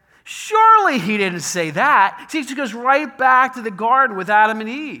 Surely he didn't say that. See, he goes right back to the garden with Adam and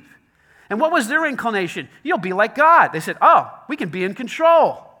Eve. And what was their inclination? You'll be like God. They said, oh, we can be in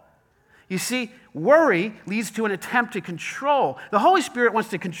control. You see, worry leads to an attempt to control. The Holy Spirit wants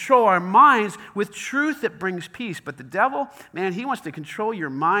to control our minds with truth that brings peace. But the devil, man, he wants to control your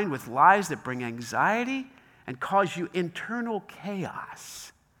mind with lies that bring anxiety and cause you internal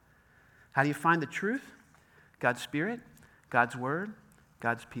chaos. How do you find the truth? God's Spirit, God's Word,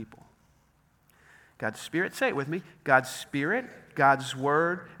 God's people. God's Spirit, say it with me, God's Spirit, God's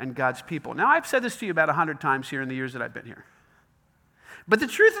Word, and God's people. Now, I've said this to you about 100 times here in the years that I've been here. But the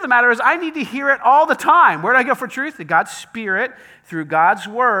truth of the matter is, I need to hear it all the time. Where do I go for truth? To God's Spirit, through God's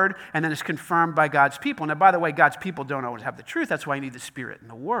Word, and then it's confirmed by God's people. Now, by the way, God's people don't always have the truth. That's why you need the Spirit and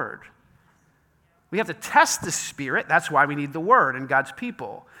the Word. We have to test the Spirit. That's why we need the Word and God's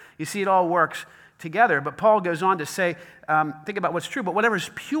people. You see, it all works together. But Paul goes on to say, think about what's true, but whatever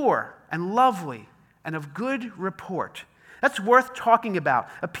is pure and lovely and of good report. That's worth talking about,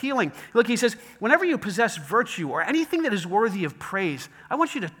 appealing. Look, he says, whenever you possess virtue or anything that is worthy of praise, I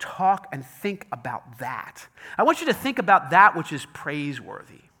want you to talk and think about that. I want you to think about that which is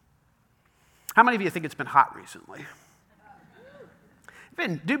praiseworthy. How many of you think it's been hot recently? It's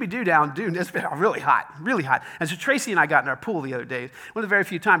been doobie-doo down, dude. It's been really hot, really hot. And so Tracy and I got in our pool the other day. One of the very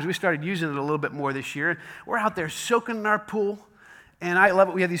few times we started using it a little bit more this year. We're out there soaking in our pool, and I love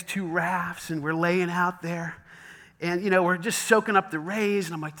it. We have these 2 rafts, and we're laying out there. And, we're just soaking up the rays,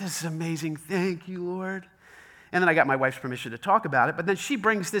 and I'm like, this is amazing. Thank you, Lord. And then I got my wife's permission to talk about it. But then she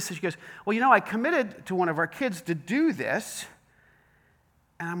brings this, and she goes, well, I committed to one of our kids to do this.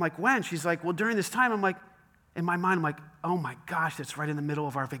 And I'm like, when? She's like, well, during this time. I'm like, in my mind, I'm like, oh, my gosh, that's right in the middle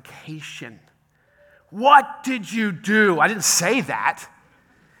of our vacation. What did you do? I didn't say that.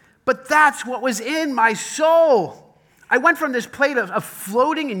 But that's what was in my soul. I went from this plate of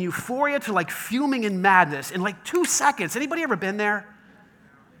floating in euphoria to like fuming in madness in like 2 seconds. Anybody ever been there?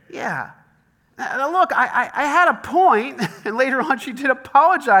 Yeah. Now look, I had a point, and later on she did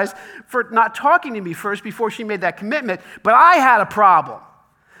apologize for not talking to me first before she made that commitment, but I had a problem.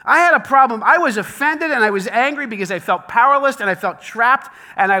 I had a problem. I was offended and I was angry because I felt powerless and I felt trapped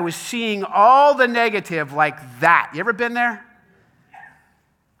and I was seeing all the negative like that. You ever been there?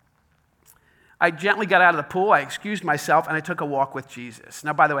 I gently got out of the pool, I excused myself, and I took a walk with Jesus.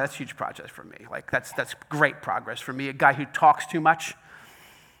 Now, by the way, that's huge progress for me. Like, that's great progress for me, a guy who talks too much.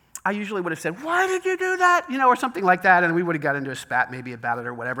 I usually would have said, why did you do that? Or something like that, and we would have got into a spat maybe about it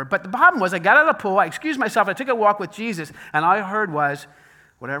or whatever. But the problem was I got out of the pool, I excused myself, I took a walk with Jesus, and all I heard was,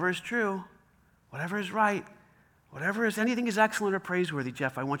 whatever is true, whatever is right, anything is excellent or praiseworthy,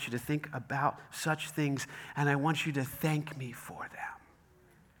 Jeff, I want you to think about such things, and I want you to thank me for them.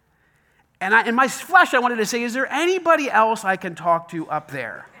 And in my flesh, I wanted to say, is there anybody else I can talk to up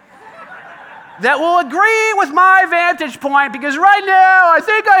there that will agree with my vantage point? Because right now, I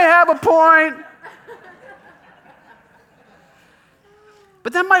think I have a point.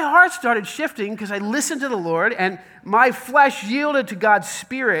 But then my heart started shifting because I listened to the Lord and my flesh yielded to God's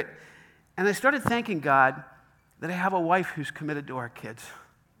Spirit. And I started thanking God that I have a wife who's committed to our kids.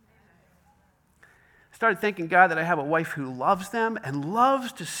 Started thanking God that I have a wife who loves them and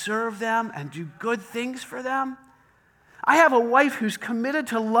loves to serve them and do good things for them. I have a wife who's committed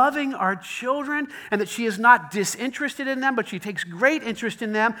to loving our children and that she is not disinterested in them, but she takes great interest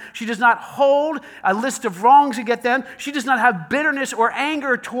in them. She does not hold a list of wrongs against them. She does not have bitterness or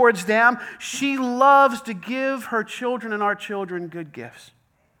anger towards them. She loves to give her children and our children good gifts.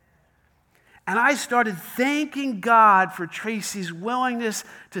 And I started thanking God for Tracy's willingness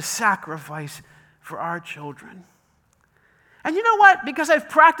to sacrifice for our children. And you know what? Because I've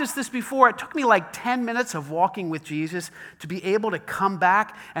practiced this before, it took me like 10 minutes of walking with Jesus to be able to come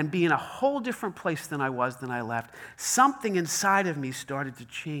back and be in a whole different place than I was when I left. Something inside of me started to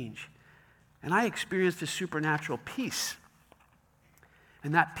change. And I experienced a supernatural peace.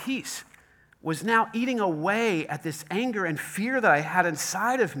 And that peace was now eating away at this anger and fear that I had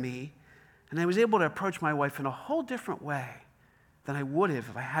inside of me. And I was able to approach my wife in a whole different way than I would have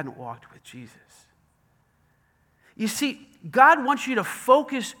if I hadn't walked with Jesus. You see, God wants you to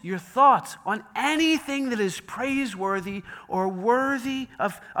focus your thoughts on anything that is praiseworthy or worthy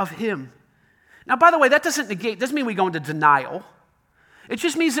of Him. Now, by the way, that doesn't mean we go into denial. It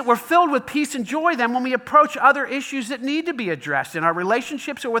just means that we're filled with peace and joy then when we approach other issues that need to be addressed in our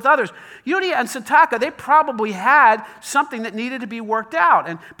relationships or with others. Euodia and Syntyche, they probably had something that needed to be worked out.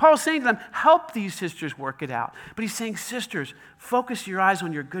 And Paul's saying to them, help these sisters work it out. But he's saying, sisters, focus your eyes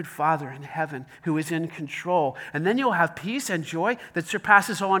on your good Father in heaven who is in control. And then you'll have peace and joy that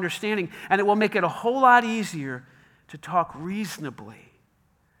surpasses all understanding. And it will make it a whole lot easier to talk reasonably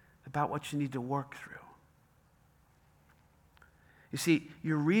about what you need to work through. You see,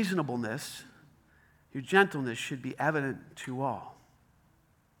 your reasonableness, your gentleness should be evident to all.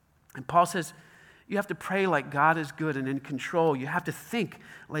 And Paul says, you have to pray like God is good and in control. You have to think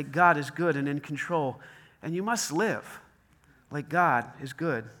like God is good and in control. And you must live like God is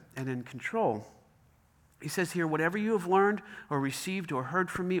good and in control. He says here, whatever you have learned or received or heard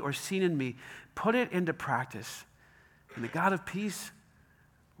from me or seen in me, put it into practice. And the God of peace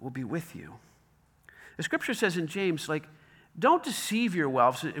will be with you. The scripture says in James, don't deceive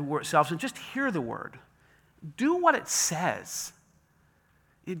yourselves and just hear the word. Do what it says.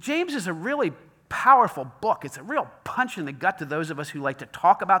 James is a really powerful book. It's a real punch in the gut to those of us who like to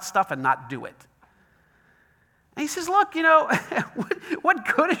talk about stuff and not do it. And he says, look,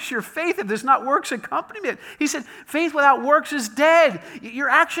 what good is your faith if there's not works accompaniment? He said, faith without works is dead. Your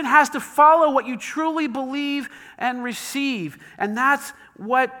action has to follow what you truly believe and receive. And that's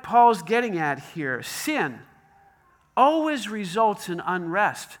what Paul's getting at here. Sin always results in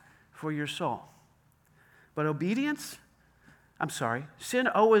unrest for your soul. But sin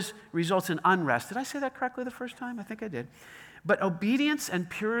always results in unrest. Did I say that correctly the first time? I think I did. But obedience and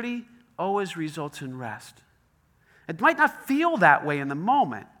purity always results in rest. It might not feel that way in the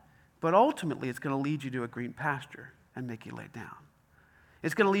moment, but ultimately it's going to lead you to a green pasture and make you lay down.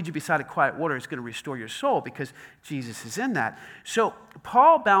 It's going to lead you beside a quiet water. It's going to restore your soul because Jesus is in that. So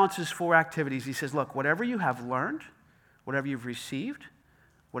Paul balances 4 activities. He says, look, whatever you have learned, whatever you've received,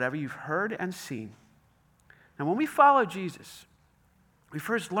 whatever you've heard and seen. And when we follow Jesus, we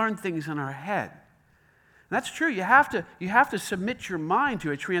first learn things in our head. And that's true. You have to submit your mind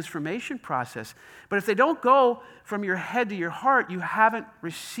to a transformation process. But if they don't go from your head to your heart, you haven't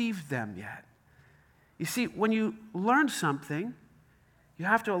received them yet. You see, when you learn something, you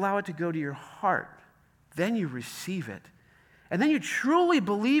have to allow it to go to your heart. Then you receive it. And then you truly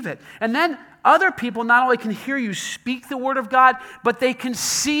believe it. And then other people not only can hear you speak the word of God, but they can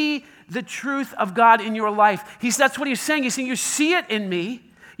see the truth of God in your life. That's what he's saying. He's saying, you see it in me.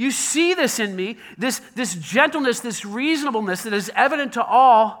 You see this in me, this gentleness, this reasonableness that is evident to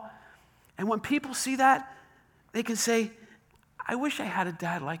all. And when people see that, they can say, I wish I had a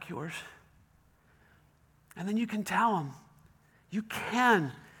dad like yours. And then you can tell them, you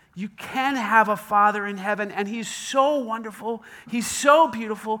can have a Father in heaven, and he's so wonderful, he's so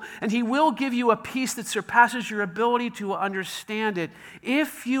beautiful, and he will give you a peace that surpasses your ability to understand it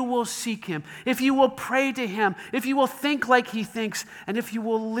if you will seek him, if you will pray to him, if you will think like he thinks, and if you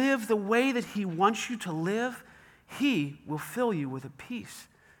will live the way that he wants you to live. He will fill you with a peace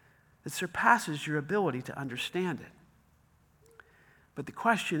that surpasses your ability to understand it. But the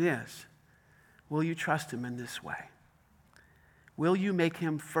question is, will you trust him in this way? Will you make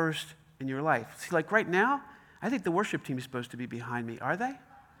him first in your life? See, like right now, I think the worship team is supposed to be behind me. Are they?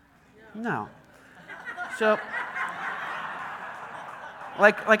 No. So,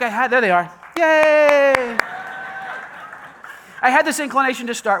 like I had, there they are. Yay! I had this inclination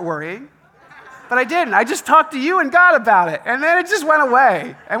to start worrying, but I didn't. I just talked to you and God about it, and then it just went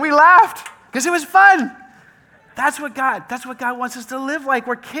away, and we laughed because it was fun. That's what God wants us to live like.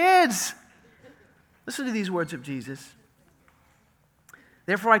 We're kids. Listen to these words of Jesus.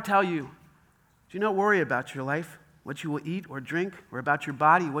 Therefore I tell you, do not worry about your life, what you will eat or drink, or about your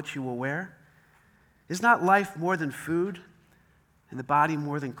body, what you will wear. Is not life more than food, and the body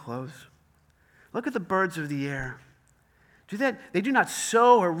more than clothes? Look at the birds of the air. They do not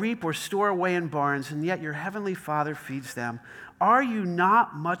sow or reap or store away in barns, and yet your heavenly Father feeds them. Are you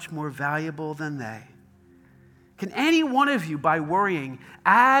not much more valuable than they? Can any one of you, by worrying,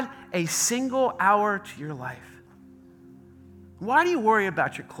 add a single hour to your life? Why do you worry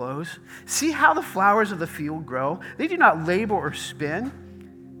about your clothes? See how the flowers of the field grow? They do not labor or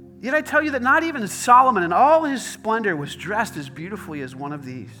spin. Yet I tell you that not even Solomon in all his splendor was dressed as beautifully as one of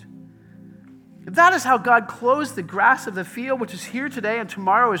these. If that is how God clothes the grass of the field, which is here today and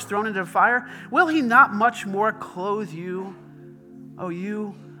tomorrow is thrown into fire, will he not much more clothe you, O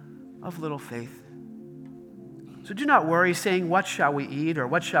you of little faith? So do not worry, saying, what shall we eat, or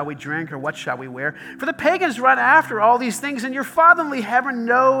what shall we drink, or what shall we wear? For the pagans run after all these things, and your fatherly heaven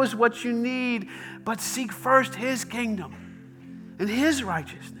knows what you need. But seek first his kingdom and his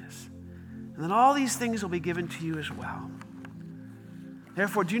righteousness, and then all these things will be given to you as well.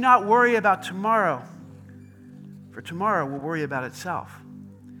 Therefore, do not worry about tomorrow, for tomorrow will worry about itself.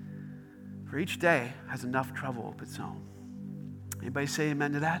 For each day has enough trouble of its own. Anybody say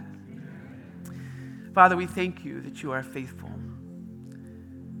amen to that? Father, we thank you that you are faithful.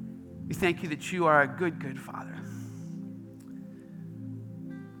 We thank you that you are a good, good Father.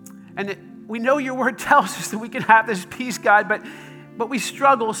 And we know your word tells us that we can have this peace, God, but we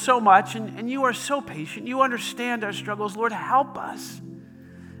struggle so much, and you are so patient. You understand our struggles. Lord, help us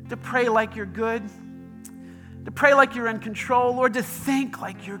to pray like you're good, to pray like you're in control, Lord, to think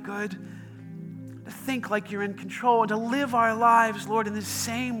like you're good, to think like you're in control, and to live our lives, Lord, in the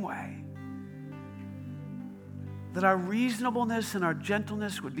same way. That our reasonableness and our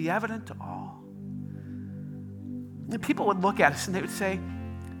gentleness would be evident to all. And people would look at us and they would say,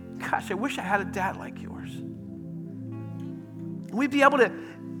 gosh, I wish I had a dad like yours. And we'd be able to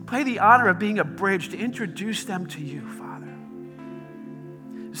play the honor of being a bridge to introduce them to you, Father.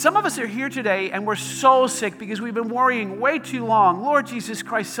 Some of us are here today and we're so sick because we've been worrying way too long. Lord Jesus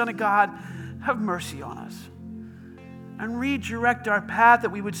Christ, Son of God, have mercy on us. And redirect our path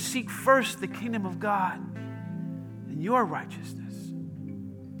that we would seek first the kingdom of God and your righteousness,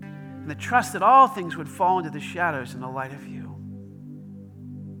 and the trust that all things would fall into the shadows in the light of you.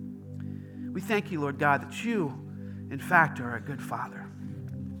 We thank you, Lord God, that you, in fact, are a good Father.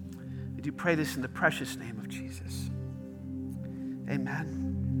 We do pray this in the precious name of Jesus.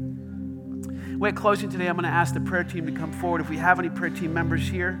 Amen. Well, at closing today, I'm going to ask the prayer team to come forward. If we have any prayer team members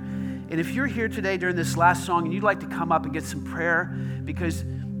here, and if you're here today during this last song and you'd like to come up and get some prayer because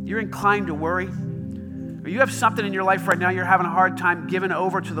you're inclined to worry, or you have something in your life right now you're having a hard time giving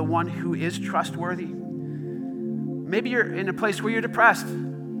over to the one who is trustworthy. Maybe you're in a place where you're depressed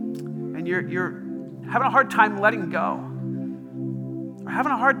and you're having a hard time letting go, or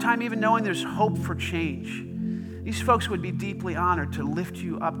having a hard time even knowing there's hope for change. These folks would be deeply honored to lift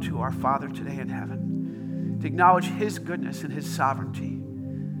you up to our Father today in heaven, to acknowledge his goodness and his sovereignty,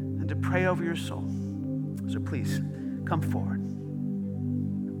 and to pray over your soul. So please, come forward.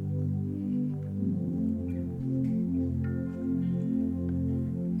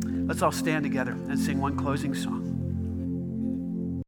 Let's all stand together and sing one closing song.